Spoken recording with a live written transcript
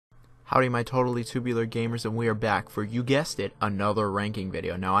Howdy my totally tubular gamers, and we are back for, you guessed it, another ranking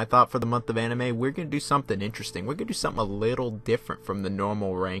video. Now I thought for the month of anime we're going to do something interesting. We're going to do something a little different from the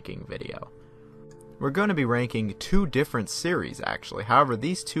normal ranking video. We're going to be ranking two different series actually. However,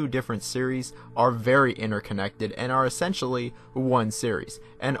 these two different series are very interconnected and are essentially one series.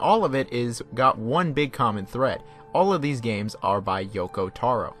 And all of it is got one big common thread. All of these games are by Yoko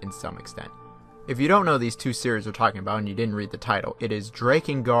Taro in some extent. If you don't know these two series we're talking about and you didn't read the title, it is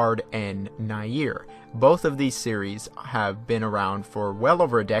Drakengard and Nier. Both of these series have been around for well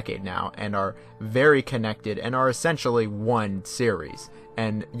over a decade now and are very connected and are essentially one series.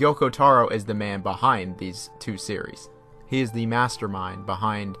 And Yoko Taro is the man behind these two series. He is the mastermind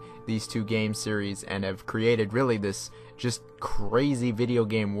behind these two game series and have created really this just crazy video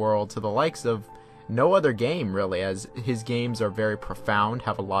game world to the likes of no other game really, as his games are very profound,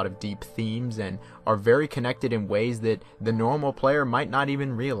 have a lot of deep themes, and are very connected in ways that the normal player might not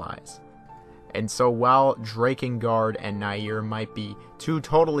even realize. And so while Drakengard and Nier might be two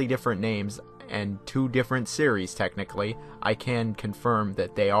totally different names and two different series technically, I can confirm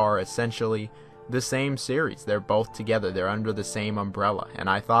that they are essentially the same series. They're both together, they're under the same umbrella, and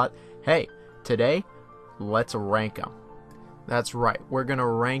I thought, hey, today, let's rank them. That's right, we're going to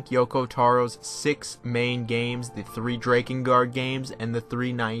rank Yoko Taro's 6 main games, the 3 Drakengard games and the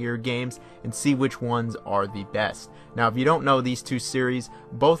 3 Nier games, and see which ones are the best. Now if you don't know these two series,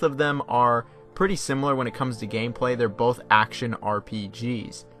 both of them are pretty similar when it comes to gameplay. They're both action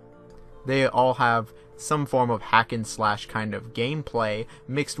RPGs. They all have some form of hack and slash kind of gameplay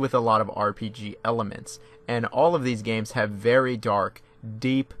mixed with a lot of RPG elements. And all of these games have very dark,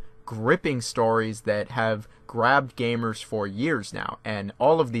 deep, gripping stories that have grabbed gamers for years now, and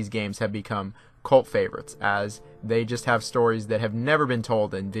all of these games have become cult favorites as they just have stories that have never been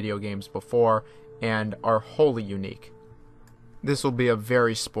told in video games before and are wholly unique. This will be a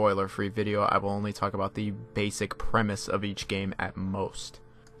very spoiler-free video. I will only talk about the basic premise of each game at most.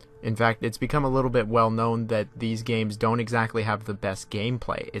 In fact, it's become a little bit well known that these games don't exactly have the best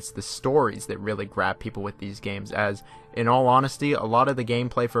gameplay. It's the stories that really grab people with these games, as, in all honesty, a lot of the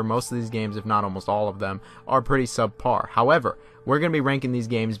gameplay for most of these games, if not almost all of them, are pretty subpar. However, we're going to be ranking these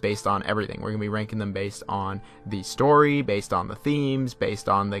games based on everything. We're going to be ranking them based on the story, based on the themes, based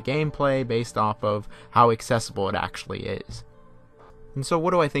on the gameplay, based off of how accessible it actually is. And so what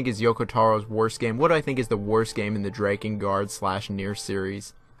do I think is Yoko Taro's worst game? What do I think is the worst game in the Drakengard / Nier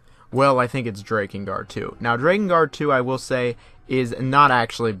series? Well, I think it's Drakengard 2. Now, Drakengard 2, I will say, is not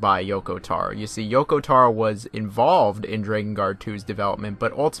actually by Yoko Taro. You see, Yoko Taro was involved in Drakengard 2's development,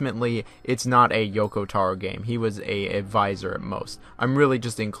 but ultimately, it's not a Yoko Taro game. He was an advisor at most. I'm really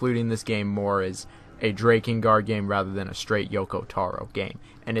just including this game more as a Drakengard game rather than a straight Yoko Taro game.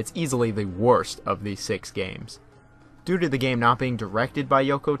 And it's easily the worst of these 6 games. Due to the game not being directed by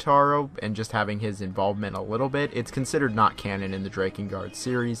Yoko Taro and just having his involvement a little bit, it's considered not canon in the Drakengard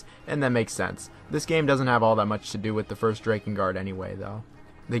series, and that makes sense. This game doesn't have all that much to do with the first Drakengard anyway, though.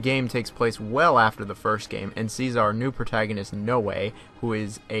 The game takes place well after the first game and sees our new protagonist Noe, who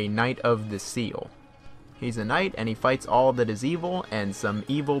is a Knight of the Seal. He's a knight and he fights all that is evil, and some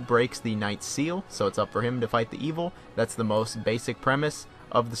evil breaks the knight's seal, so it's up for him to fight the evil. That's the most basic premise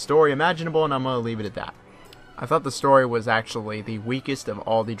of the story imaginable, and I'm going to leave it at that. I thought the story was actually the weakest of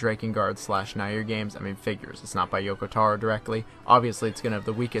all the Drakengard / Nier games. I mean, figures. It's not by Yoko Taro directly. Obviously, it's going to have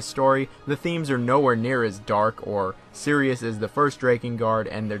the weakest story. The themes are nowhere near as dark or serious as the first Drakengard,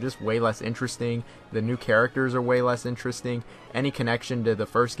 and they're just way less interesting. The new characters are way less interesting. Any connection to the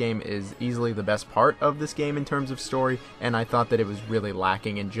first game is easily the best part of this game in terms of story, and I thought that it was really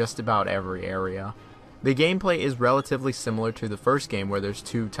lacking in just about every area. The gameplay is relatively similar to the first game, where there's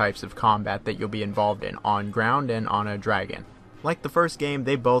 2 types of combat that you'll be involved in, on ground and on a dragon. Like the first game,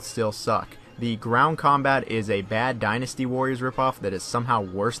 they both still suck. The ground combat is a bad Dynasty Warriors ripoff that is somehow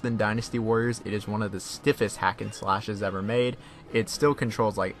worse than Dynasty Warriors. It is one of the stiffest hack and slashes ever made. It still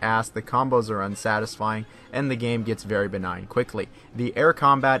controls like ass, the combos are unsatisfying, and the game gets very benign quickly. The air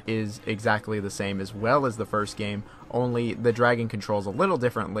combat is exactly the same as well as the first game, only the dragon controls a little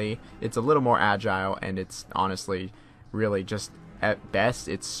differently. It's a little more agile, and it's honestly really just, at best,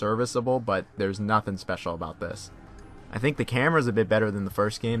 it's serviceable, but there's nothing special about this. I think the camera's a bit better than the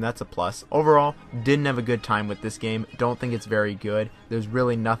first game, that's a plus. Overall, didn't have a good time with this game, don't think it's very good. There's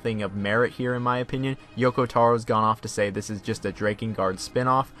really nothing of merit here in my opinion. Yoko Taro's gone off to say this is just a Drakengard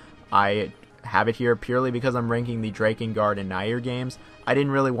spin-off. I have it here purely because I'm ranking the Drakengard and Nier games. I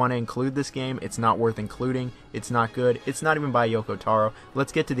didn't really want to include this game, it's not worth including, it's not good, it's not even by Yoko Taro.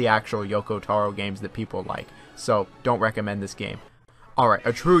 Let's get to the actual Yoko Taro games that people like, so don't recommend this game. Alright,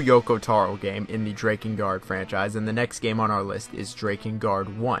 a true Yoko Taro game in the Drakengard franchise, and the next game on our list is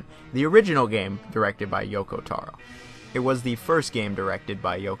Drakengard 1, the original game directed by Yoko Taro. It was the first game directed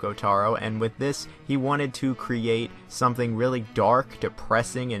by Yoko Taro, and with this, he wanted to create something really dark,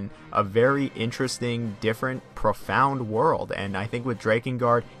 depressing, and a very interesting, different, profound world, and I think with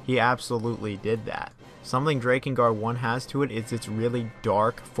Drakengard, he absolutely did that. Something Drakengard 1 has to it is its really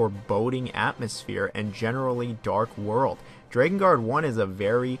dark, foreboding atmosphere and generally dark world. Drakengard 1 is a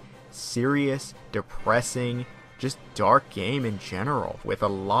very serious, depressing, just dark game in general, with a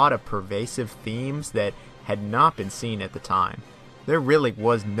lot of pervasive themes that had not been seen at the time. There really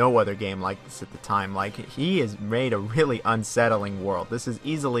was no other game like this at the time. Like, he has made a really unsettling world. This is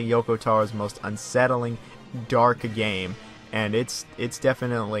easily Yoko Taro's most unsettling, dark game, and it's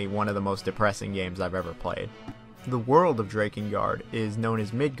definitely one of the most depressing games I've ever played. The world of Drakengard is known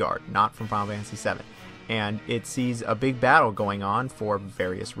as Midgard, not from Final Fantasy VII, and it sees a big battle going on for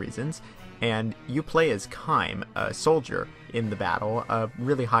various reasons, and you play as Kaim, a soldier in the battle, a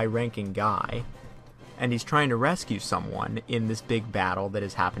really high-ranking guy, and he's trying to rescue someone in this big battle that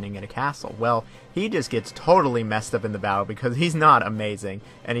is happening at a castle. Well, he just gets totally messed up in the battle because he's not amazing,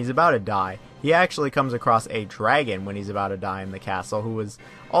 and he's about to die. He actually comes across a dragon when he's about to die in the castle, who was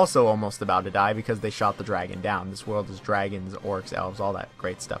also almost about to die because they shot the dragon down. This world is dragons, orcs, elves, all that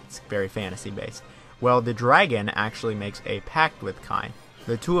great stuff. It's very fantasy-based. Well, the dragon actually makes a pact with Kain.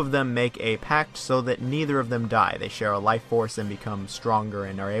 The two of them make a pact so that neither of them die. They share a life force and become stronger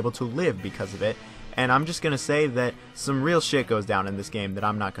and are able to live because of it. And I'm just going to say that some real shit goes down in this game that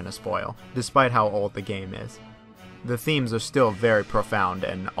I'm not going to spoil, despite how old the game is. The themes are still very profound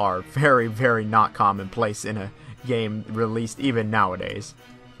and are very, very not commonplace in a game released even nowadays.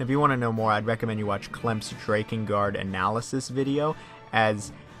 If you want to know more, I'd recommend you watch Clem's Drakengard analysis video,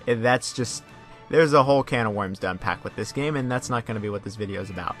 as that's just... there's a whole can of worms to unpack with this game, and that's not going to be what this video is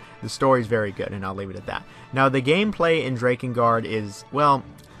about. The story's very good, and I'll leave it at that. Now, the gameplay in Drakengard is, well,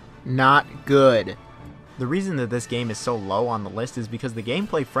 not good. The reason that this game is so low on the list is because the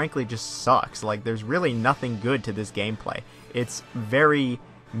gameplay frankly just sucks. Like, there's really nothing good to this gameplay. It's very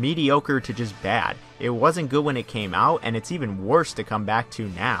mediocre to just bad. It wasn't good when it came out, and it's even worse to come back to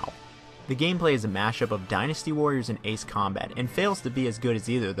now. The gameplay is a mashup of Dynasty Warriors and Ace Combat, and fails to be as good as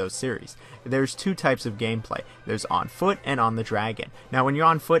either of those series. There's two types of gameplay. There's on foot and on the dragon. Now, when you're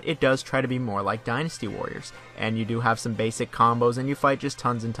on foot, it does try to be more like Dynasty Warriors, and you do have some basic combos, and you fight just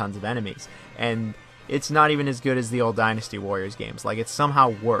tons and tons of enemies. And it's not even as good as the old Dynasty Warriors games. Like, it's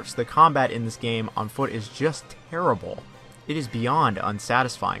somehow worse. The combat in this game on foot is just terrible. It is beyond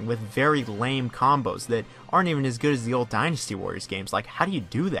unsatisfying, with very lame combos that aren't even as good as the old Dynasty Warriors games. Like, how do you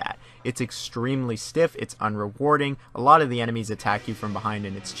do that? It's extremely stiff, it's unrewarding, a lot of the enemies attack you from behind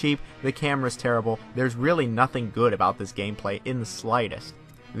and it's cheap, the camera's terrible, there's really nothing good about this gameplay in the slightest.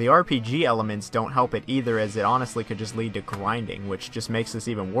 The RPG elements don't help it either, as it honestly could just lead to grinding, which just makes this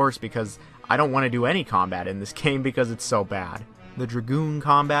even worse because I don't want to do any combat in this game because it's so bad. The Dragoon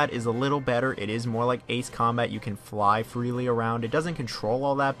combat is a little better. It is more like Ace Combat. You can fly freely around. It doesn't control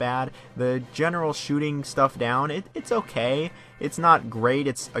all that bad. The general shooting stuff down, it's okay. It's not great.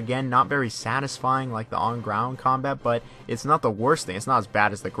 It's, again, not very satisfying like the on-ground combat, but it's not the worst thing. It's not as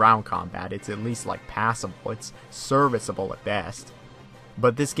bad as the ground combat. It's at least, like, passable. It's serviceable at best.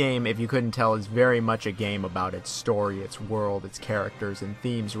 But this game, if you couldn't tell, is very much a game about its story, its world, its characters, and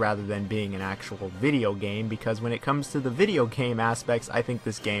themes rather than being an actual video game, because when it comes to the video game aspects, I think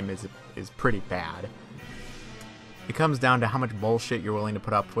this game is pretty bad. It comes down to how much bullshit you're willing to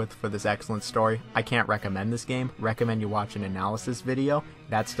put up with for this excellent story. I can't recommend this game. Recommend you watch an analysis video.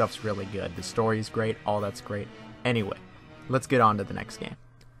 That stuff's really good. The story is great. All that's great. Anyway, let's get on to the next game.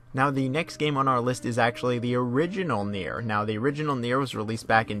 Now, the next game on our list is actually the original Nier. Now, the original Nier was released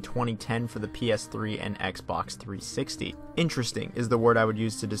back in 2010 for the PS3 and Xbox 360. Interesting is the word I would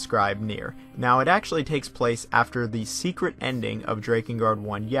use to describe Nier. Now, it actually takes place after the secret ending of Drakengard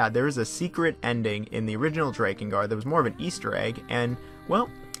 1. Yeah, there is a secret ending in the original Drakengard that was more of an Easter egg, and, well,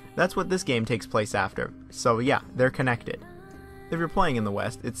 that's what this game takes place after. So, yeah, they're connected. If you're playing in the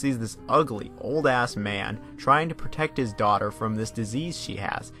West, it sees this ugly, old-ass man trying to protect his daughter from this disease she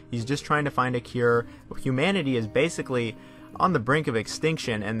has. He's just trying to find a cure. Humanity is basically on the brink of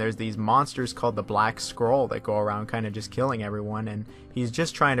extinction, and there's these monsters called the Black Scroll that go around kind of just killing everyone, and he's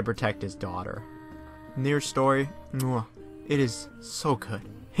just trying to protect his daughter. Nier's story, it is so good.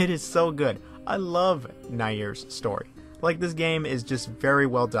 It is so good. I love Nier's story. Like, this game is just very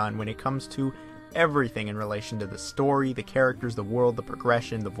well done when it comes to everything in relation to the story, the characters, the world, the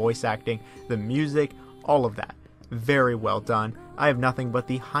progression, the voice acting, the music, all of that. Very well done. I have nothing but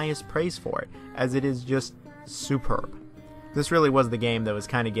the highest praise for it, as it is just superb. This really was the game that was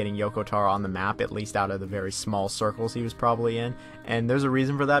kind of getting Yoko Taro on the map, at least out of the very small circles he was probably in, and there's a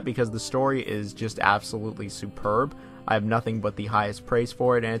reason for that because the story is just absolutely superb. I have nothing but the highest praise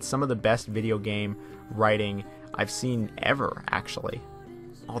for it, and it's some of the best video game writing I've seen ever, actually.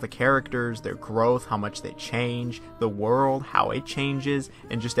 All the characters, their growth, how much they change, the world, how it changes,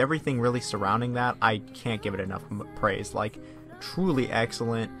 and just everything really surrounding that, I can't give it enough praise. Like, truly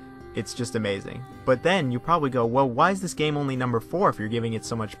excellent. It's just amazing. But then you probably go, well, why is this game only number 4 if you're giving it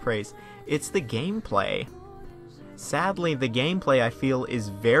so much praise? It's the gameplay. Sadly, the gameplay I feel is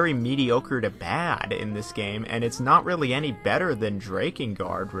very mediocre to bad in this game, and it's not really any better than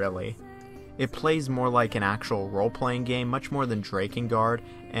Drakengard, really. It plays more like an actual role-playing game, much more than Drakengard,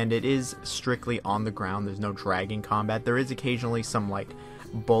 and it is strictly on the ground. There's no dragon combat. There is occasionally some, like,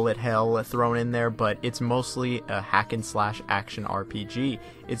 bullet hell thrown in there, but it's mostly a hack-and-slash action RPG.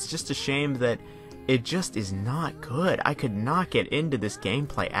 It's just a shame that it just is not good. I could not get into this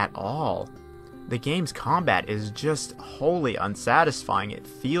gameplay at all. The game's combat is just wholly unsatisfying. It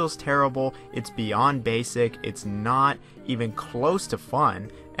feels terrible, it's beyond basic, it's not even close to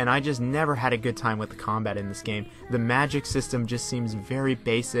fun, and I just never had a good time with the combat in this game. The magic system just seems very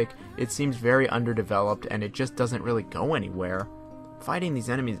basic, it seems very underdeveloped, and it just doesn't really go anywhere. Fighting these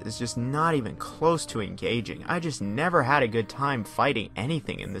enemies is just not even close to engaging. I just never had a good time fighting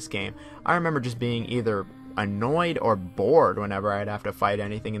anything in this game. I remember just being either annoyed or bored whenever I'd have to fight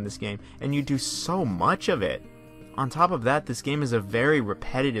anything in this game, and you do so much of it. On top of that, this game has a very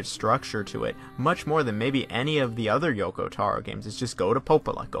repetitive structure to it, much more than maybe any of the other Yoko Taro games. It's just go to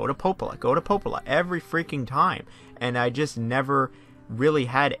Popola, go to Popola, go to Popola every freaking time, and I just never really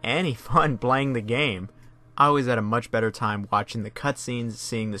had any fun playing the game. I always had a much better time watching the cutscenes,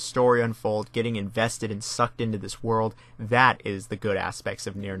 seeing the story unfold, getting invested and sucked into this world. That is the good aspects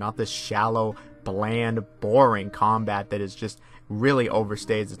of Nier, not this shallow, bland, boring combat that is just really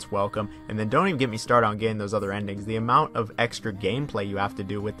overstays its welcome. And then don't even get me started on getting those other endings. The amount of extra gameplay you have to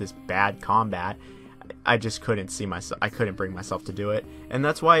do with this bad combat, I just couldn't see myself, I couldn't bring myself to do it. And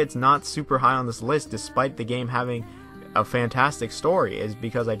that's why it's not super high on this list, despite the game having a fantastic story, is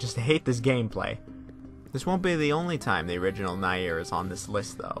because I just hate this gameplay. This won't be the only time the original Nier is on this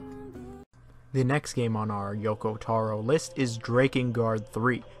list, though. The next game on our Yoko Taro list is Drakengard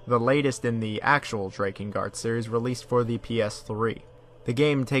 3, the latest in the actual Drakengard series released for the PS3. The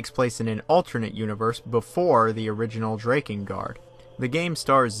game takes place in an alternate universe before the original Drakengard. The game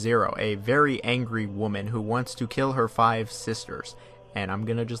stars Zero, a very angry woman who wants to kill her 5 sisters, and I'm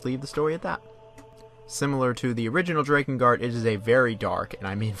gonna just leave the story at that. Similar to the original Drakengard, it is a very dark, and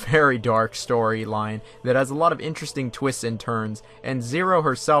I mean very dark, storyline that has a lot of interesting twists and turns, and Zero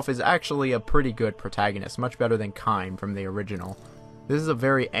herself is actually a pretty good protagonist, much better than Kain from the original. This is a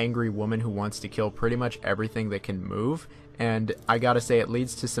very angry woman who wants to kill pretty much everything that can move, and I gotta say it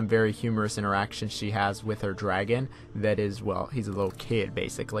leads to some very humorous interactions she has with her dragon that is, well, he's a little kid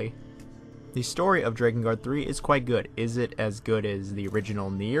basically. The story of Drakengard 3 is quite good. Is it as good as the original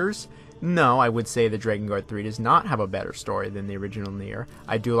Nier's? No, I would say that Drakengard 3 does not have a better story than the original Nier.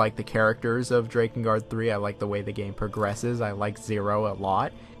 I do like the characters of Drakengard 3, I like the way the game progresses, I like Zero a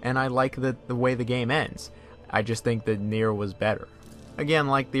lot, and I like the way the game ends. I just think that Nier was better. Again,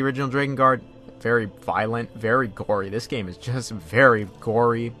 like the original Drakengard, very violent, very gory. This game is just very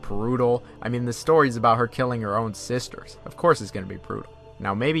gory, brutal. I mean, the story's about her killing her own sisters. Of course it's going to be brutal.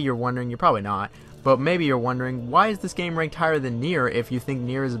 Now, maybe you're wondering, you're probably not, but maybe you're wondering, why is this game ranked higher than Nier if you think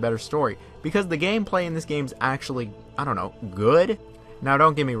Nier is a better story? Because the gameplay in this game is actually, I don't know, good? Now,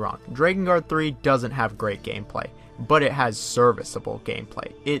 don't get me wrong, Drakengard 3 doesn't have great gameplay, but it has serviceable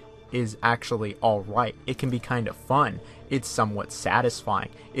gameplay. It is actually alright. It can be kind of fun. It's somewhat satisfying.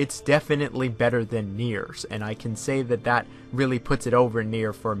 It's definitely better than Nier's, and I can say that that really puts it over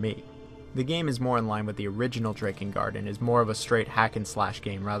Nier for me. The game is more in line with the original Drakengard and is more of a straight hack and slash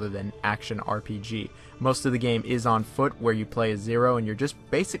game rather than action RPG. Most of the game is on foot where you play as Zero and you're just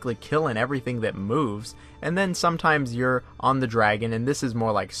basically killing everything that moves, and then sometimes you're on the dragon, and this is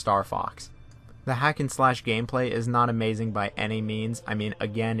more like Star Fox. The hack and slash gameplay is not amazing by any means. I mean,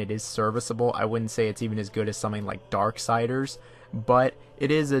 again, it is serviceable. I wouldn't say it's even as good as something like Darksiders, but it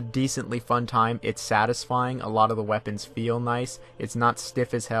is a decently fun time. It's satisfying. A lot of the weapons feel nice. It's not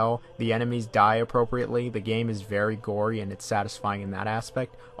stiff as hell. The enemies die appropriately. The game is very gory and it's satisfying in that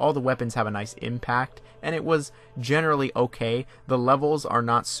aspect. All the weapons have a nice impact, and it was generally okay. The levels are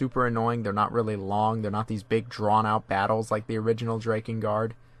not super annoying. They're not really long. They're not these big drawn out battles like the original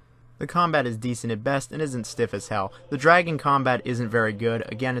Drakengard. The combat is decent at best and isn't stiff as hell. The dragon combat isn't very good.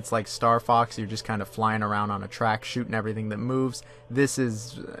 Again, it's like Star Fox. You're just kind of flying around on a track, shooting everything that moves. This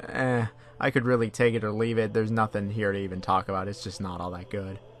is, I could really take it or leave it. There's nothing here to even talk about. It's just not all that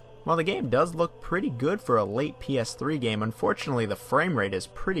good. While the game does look pretty good for a late PS3 game, unfortunately the frame rate is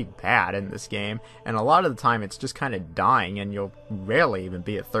pretty bad in this game, and a lot of the time it's just kind of dying and you'll rarely even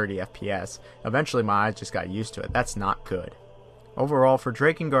be at 30 FPS. Eventually my eyes just got used to it. That's not good. Overall, for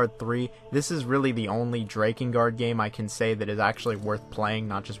Drakengard 3, this is really the only Drakengard game I can say that is actually worth playing,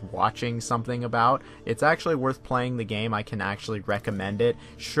 not just watching something about. It's actually worth playing the game. I can actually recommend it.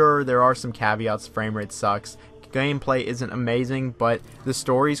 Sure, there are some caveats. Frame rate sucks. Gameplay isn't amazing, but the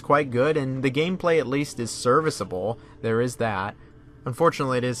story's quite good, and the gameplay at least is serviceable. There is that.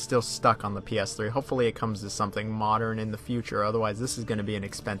 Unfortunately, it is still stuck on the PS3. Hopefully it comes to something modern in the future, otherwise this is going to be an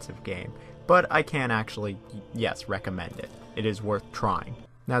expensive game. But I can actually, yes, recommend it. It is worth trying.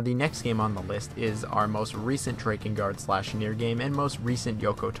 Now, the next game on the list is our most recent Drakengard / Nier game and most recent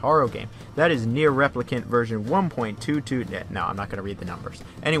Yoko Taro game. That is Nier Replicant version 1.22. No, I'm not going to read the numbers.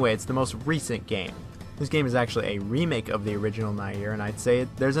 Anyway, it's the most recent game. This game is actually a remake of the original Nier, and I'd say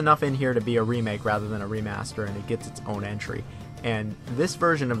there's enough in here to be a remake rather than a remaster, and it gets its own entry. And this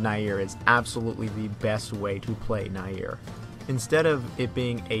version of Nier is absolutely the best way to play Nier. Instead of it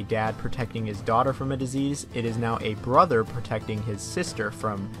being a dad protecting his daughter from a disease, it is now a brother protecting his sister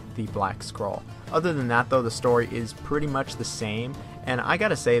from the Black Scroll. Other than that though, the story is pretty much the same, and I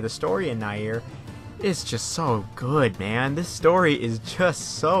gotta say the story in Nier is just so good, man. This story is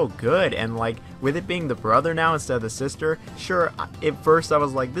just so good, and like with it being the brother now instead of the sister, sure, at first I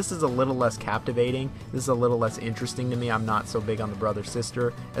was like, this is a little less captivating, this is a little less interesting to me. I'm not so big on the brother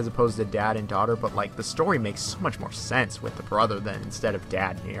sister as opposed to dad and daughter, but like the story makes so much more sense with the brother than instead of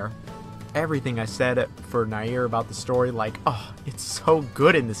dad Nier. Everything I said for Nier about the story, like, oh, it's so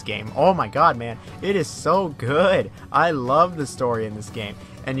good in this game. Oh my god, man, it is so good. I love the story in this game,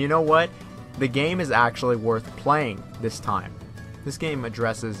 and you know what? The game is actually worth playing this time. This game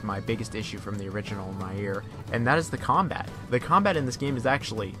addresses my biggest issue from the original Nier, and that is the combat. The combat in this game is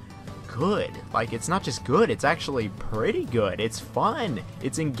actually good. Like, it's not just good, it's actually pretty good. It's fun,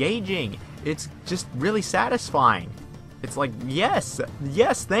 it's engaging, it's just really satisfying. It's like, yes,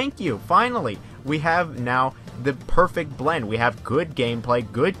 thank you, finally. We have now the perfect blend. We have good gameplay,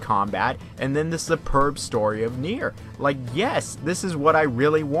 good combat, and then the superb story of Nier. Like, yes, this is what I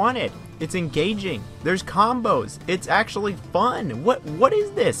really wanted. It's engaging. There's combos. It's actually fun. What is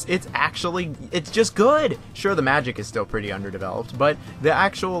this? It's just good. Sure, the magic is still pretty underdeveloped, but the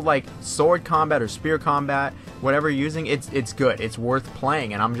actual like sword combat or spear combat, whatever you're using, it's good. It's worth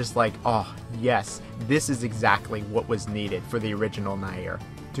playing, and I'm just like, oh yes, this is exactly what was needed for the original Nier.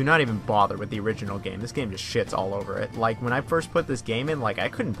 Do not even bother with the original game. This game just shits all over it. Like, when I first put this game in, like, I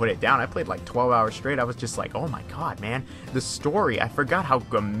couldn't put it down. I played like 12 hours straight. I was just like, oh my god, man. The story, I forgot how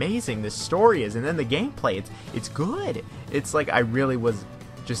amazing this story is. And then the gameplay, it's good. It's like I really was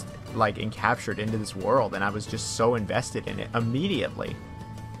just, like, encaptured into this world, and I was just so invested in it immediately.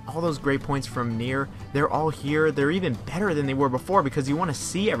 All those great points from Nier, they're all here. They're even better than they were before because you want to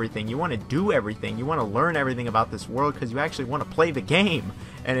see everything, you want to do everything, you want to learn everything about this world because you actually want to play the game.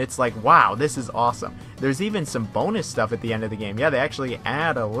 And it's like, wow, this is awesome. There's even some bonus stuff at the end of the game. Yeah, they actually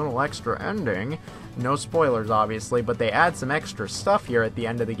add a little extra ending. No spoilers, obviously, but they add some extra stuff here at the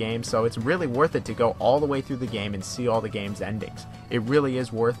end of the game, so it's really worth it to go all the way through the game and see all the game's endings. It really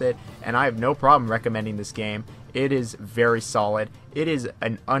is worth it, and I have no problem recommending this game. It is very solid. It is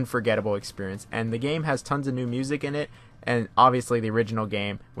an unforgettable experience, and the game has tons of new music in it, and obviously the original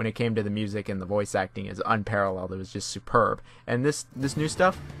game, when it came to the music and the voice acting, is unparalleled. It was just superb. And this new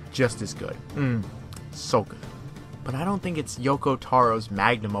stuff, just as good. So good. But I don't think it's Yoko Taro's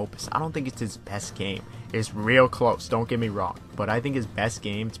magnum opus. I don't think it's his best game. It's real close, don't get me wrong, but I think his best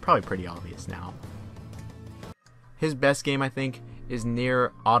game, it's probably pretty obvious now. His best game, I think, is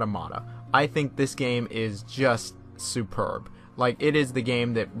Nier Automata. I think this game is just superb. Like, it is the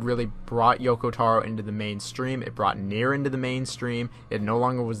game that really brought Yoko Taro into the mainstream. It brought Nier into the mainstream. It no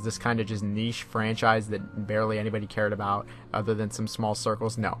longer was this kind of just niche franchise that barely anybody cared about other than some small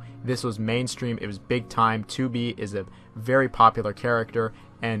circles. No, this was mainstream. It was big time. 2B is a very popular character,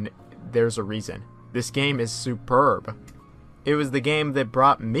 and there's a reason. This game is superb. It was the game that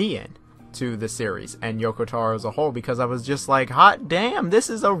brought me in to the series and Yoko Taro as a whole, because I was just like, hot damn, this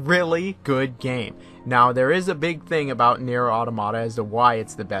is a really good game. Now, there is a big thing about Nier Automata as to why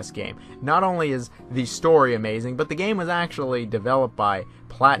it's the best game. Not only is the story amazing, but the game was actually developed by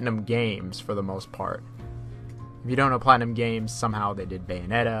Platinum Games for the most part. If you don't know Platinum Games, somehow they did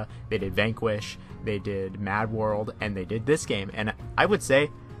Bayonetta, they did Vanquish, they did Mad World, and they did this game. And I would say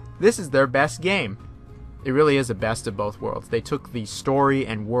this is their best game. It really is a best of both worlds. They took the story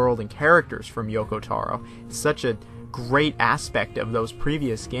and world and characters from Yoko Taro. It's such a great aspect of those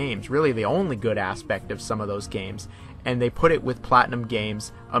previous games, really the only good aspect of some of those games, and they put it with Platinum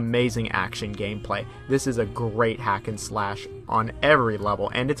Games' amazing action gameplay. This is a great hack and slash on every level,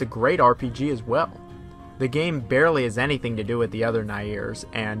 and it's a great RPG as well. The game barely has anything to do with the other Niers,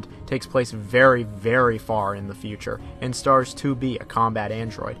 and takes place very, very far in the future, and stars 2B, a combat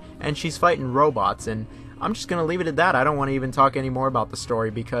android, and she's fighting robots, and I'm just gonna leave it at that. I don't want to even talk any more about the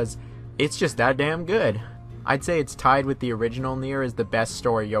story because it's just that damn good. I'd say it's tied with the original Nier as the best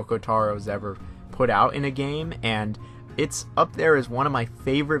story Yoko Taro's ever put out in a game, and it's up there as one of my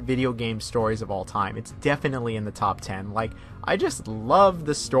favorite video game stories of all time. It's definitely in the top 10. Like, I just love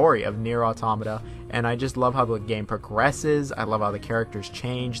the story of Nier Automata, and I just love how the game progresses. I love how the characters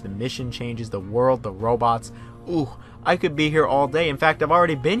change, the mission changes, the world, the robots. Ooh, I could be here all day. In fact, I've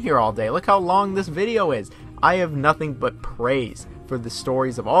already been here all day. Look how long this video is. I have nothing but praise for the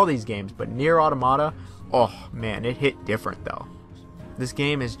stories of all these games, but Nier Automata, oh man, it hit different though. This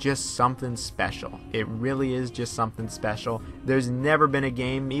game is just something special. It really is just something special. There's never been a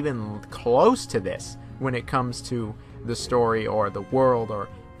game even close to this when it comes to the story or the world or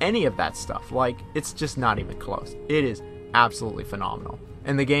any of that stuff. Like, it's just not even close. It is absolutely phenomenal.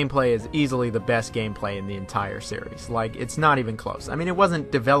 And the gameplay is easily the best gameplay in the entire series. Like, it's not even close. I mean, it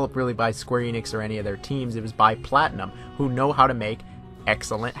wasn't developed really by Square Enix or any of their teams. It was by Platinum, who know how to make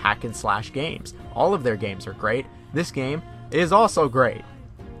excellent hack and slash games. All of their games are great. This game is also great.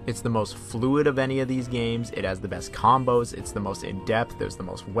 It's the most fluid of any of these games. It has the best combos. It's the most in-depth. There's the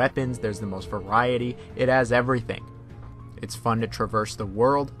most weapons. There's the most variety. It has everything. It's fun to traverse the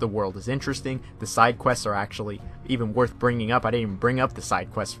world. The world is interesting. The side quests are actually even worth bringing up. I didn't even bring up the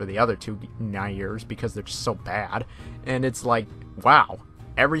side quests for the other two Niers because they're just so bad. And it's like, wow,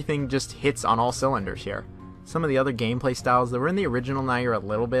 everything just hits on all cylinders here. Some of the other gameplay styles that were in the original Nier a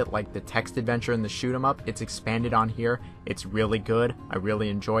little bit, like the text adventure and the shoot 'em up, it's expanded on here. It's really good. I really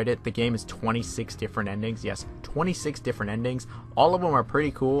enjoyed it. The game is 26 different endings. Yes, 26 different endings. All of them are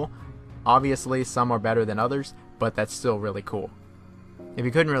pretty cool. Obviously, some are better than others, but that's still really cool. If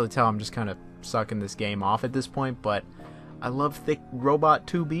you couldn't really tell, I'm just kind of sucking this game off at this point, but I love thick robot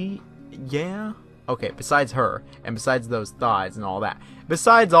 2B. Yeah. Okay, besides her, and besides those thighs and all that.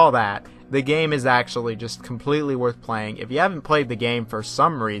 Besides all that, the game is actually just completely worth playing. If you haven't played the game for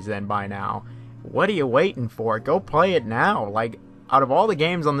some reason by now, what are you waiting for? Go play it now. Like, out of all the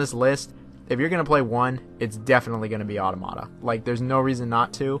games on this list, if you're going to play one, it's definitely going to be Automata. Like, there's no reason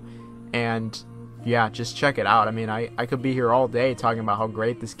not to. And yeah, just check it out. I mean, I could be here all day talking about how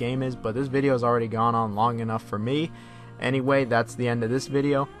great this game is, but this video's already gone on long enough for me. Anyway, that's the end of this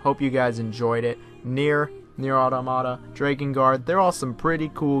video. Hope you guys enjoyed it. Nier Automata, Drakengard, they're all some pretty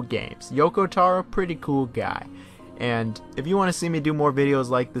cool games. Yoko Taro, pretty cool guy. And if you want to see me do more videos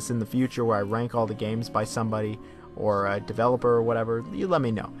like this in the future where I rank all the games by somebody or a developer or whatever, you let me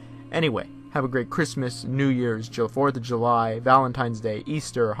know. Anyway, have a great Christmas, New Year's, 4th of July, Valentine's Day,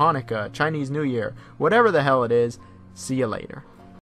 Easter, Hanukkah, Chinese New Year, whatever the hell it is. See you later.